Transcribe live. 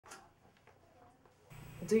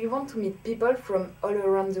Do you want to meet people from all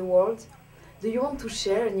around the world? Do you want to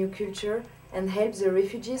share a new culture and help the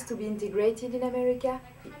refugees to be integrated in America?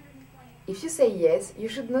 If you say yes, you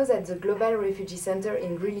should know that the Global Refugee Center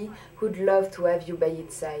in Greeley would love to have you by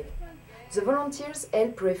its side. The volunteers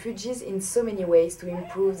help refugees in so many ways to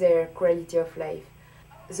improve their quality of life.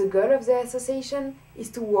 The goal of the association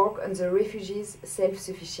is to work on the refugees'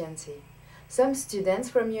 self-sufficiency. Some students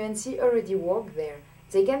from UNC already work there.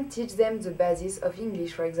 They can teach them the basis of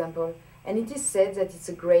English, for example, and it is said that it's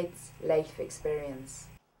a great life experience.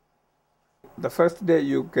 The first day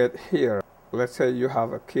you get here, let's say you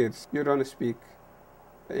have a kid, you don't speak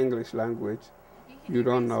the English language, you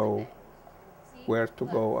don't know where to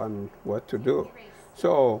go and what to do.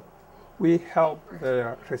 So we help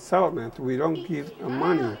their resettlement. We don't give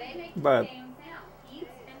money, but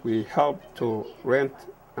we help to rent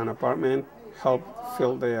an apartment, help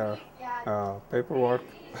fill their paperwork,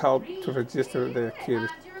 help to register their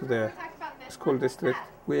kids to the school district.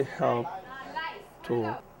 We help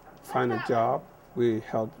to find a job. We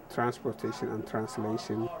help transportation and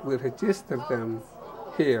translation. We register them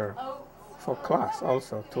here for class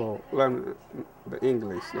also to learn the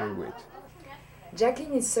English language.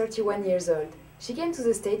 Jacqueline is 31 years old. She came to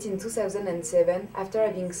the States in 2007 after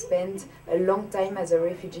having spent a long time as a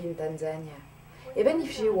refugee in Tanzania. Even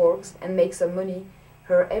if she works and makes some money,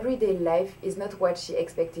 her everyday life is not what she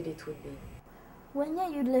expected it would be. When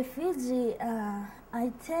you're refugee, I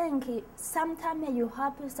think sometimes you're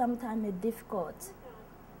happy, sometimes it's difficult.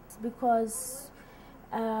 Because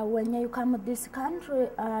when you come to this country,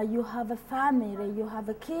 you have a family, you have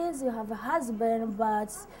a kids, you have a husband,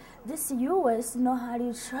 but this US know how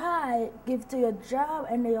you try, give to your job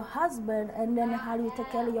and your husband, and then how you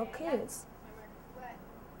take care of your kids.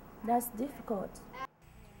 That's difficult.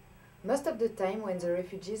 Most of the time when the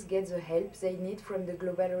refugees get the help they need from the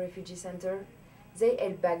Global Refugee Center, they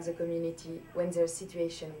help back the community when their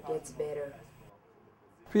situation gets better.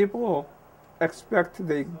 People expect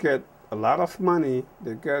they get a lot of money,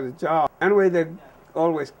 they get a job. Anyway, they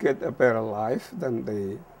always get a better life than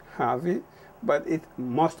they have it, but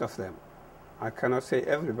most of them, I cannot say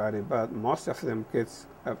everybody, but most of them get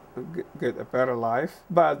a better life.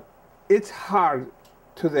 But it's hard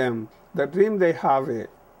to them. The dream they have it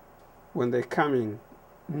when they're coming,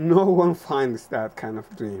 no one finds that kind of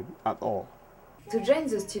dream at all. To join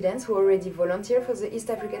the students who already volunteer for the East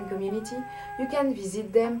African community, you can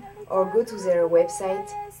visit them or go to their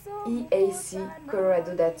website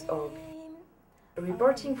eaccolorado.org.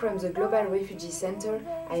 Reporting from the Global Refugee Center,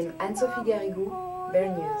 I'm Anne-Sophie Garrigou, Bear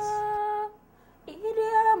News.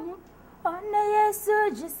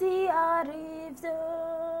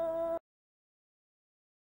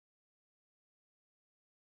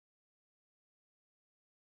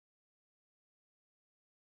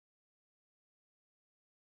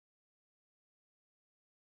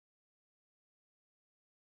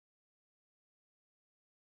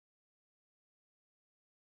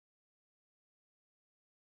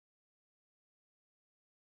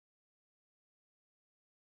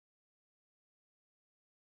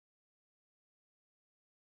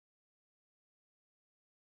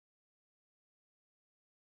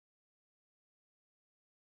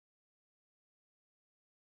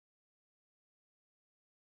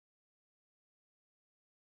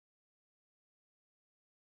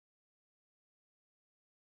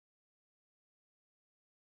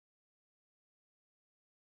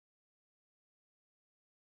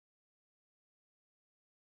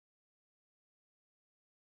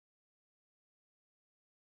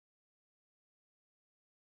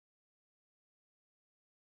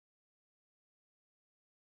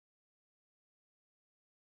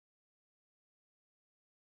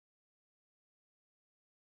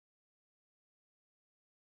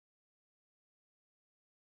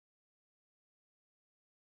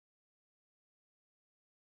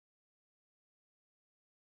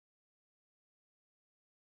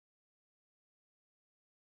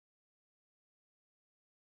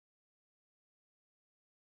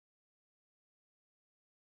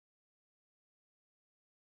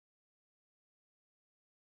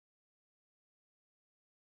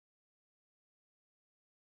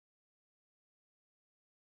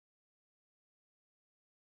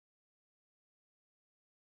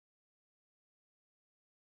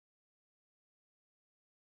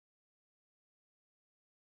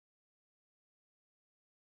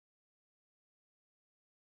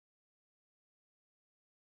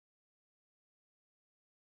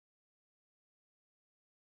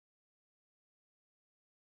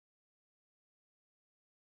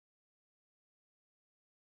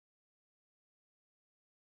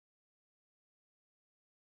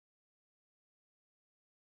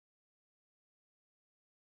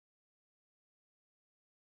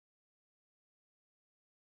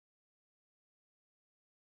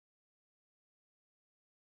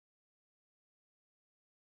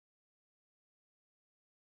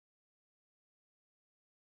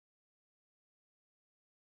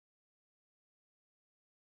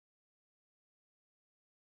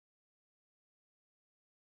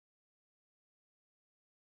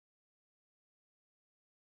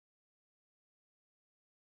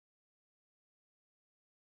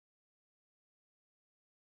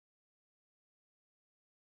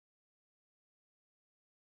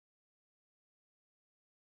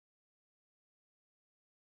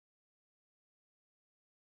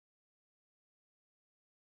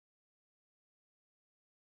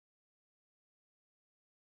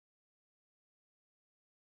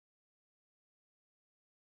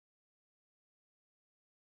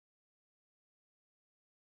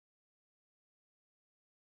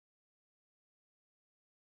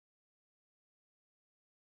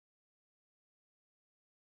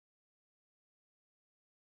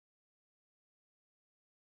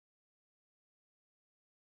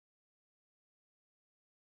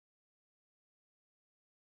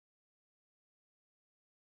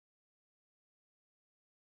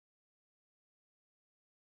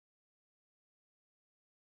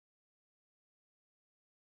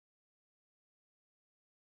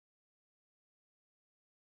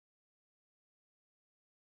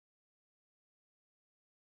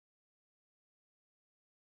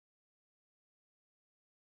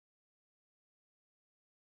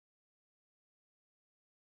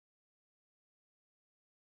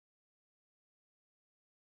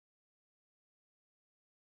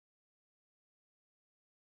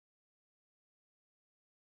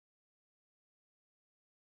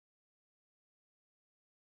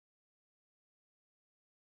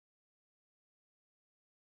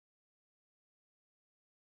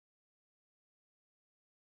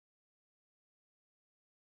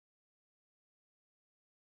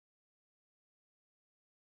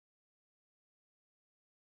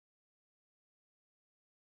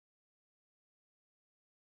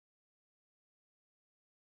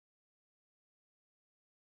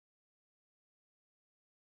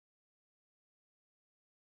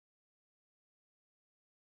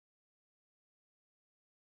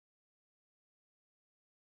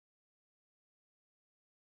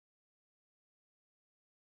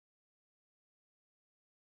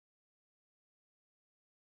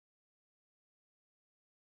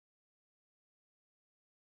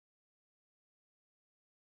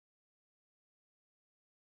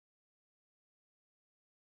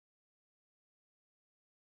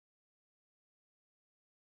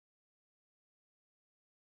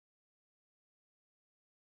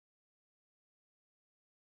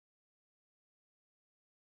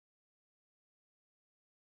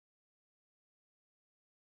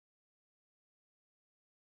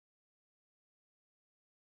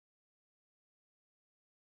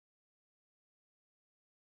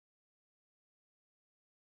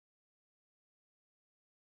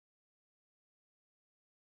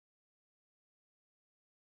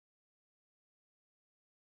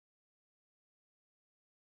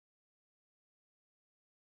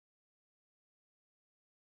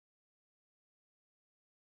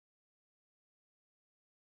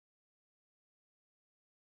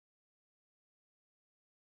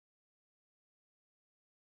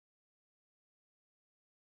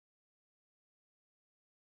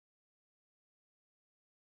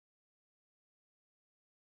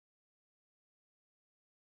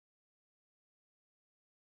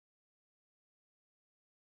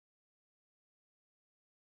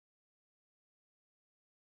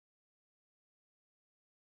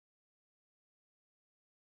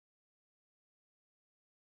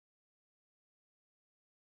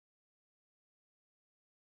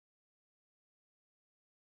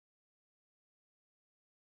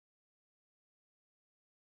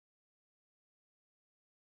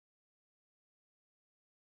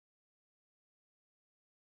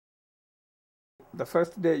 The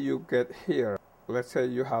first day you get here, let's say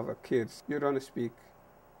you have a kid, you don't speak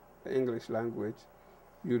the English language,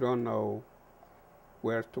 you don't know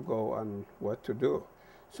where to go and what to do.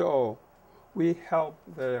 So we help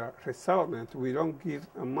their resettlement. We don't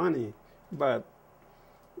give money, but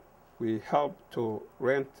we help to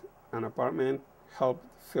rent an apartment, help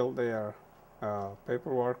fill their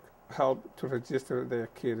paperwork, help to register their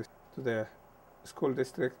kids to the school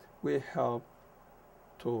district. We help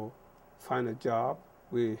to find a job.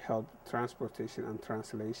 We help transportation and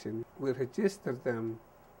translation. We register them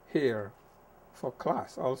here for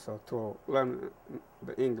class also to learn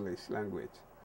the English language.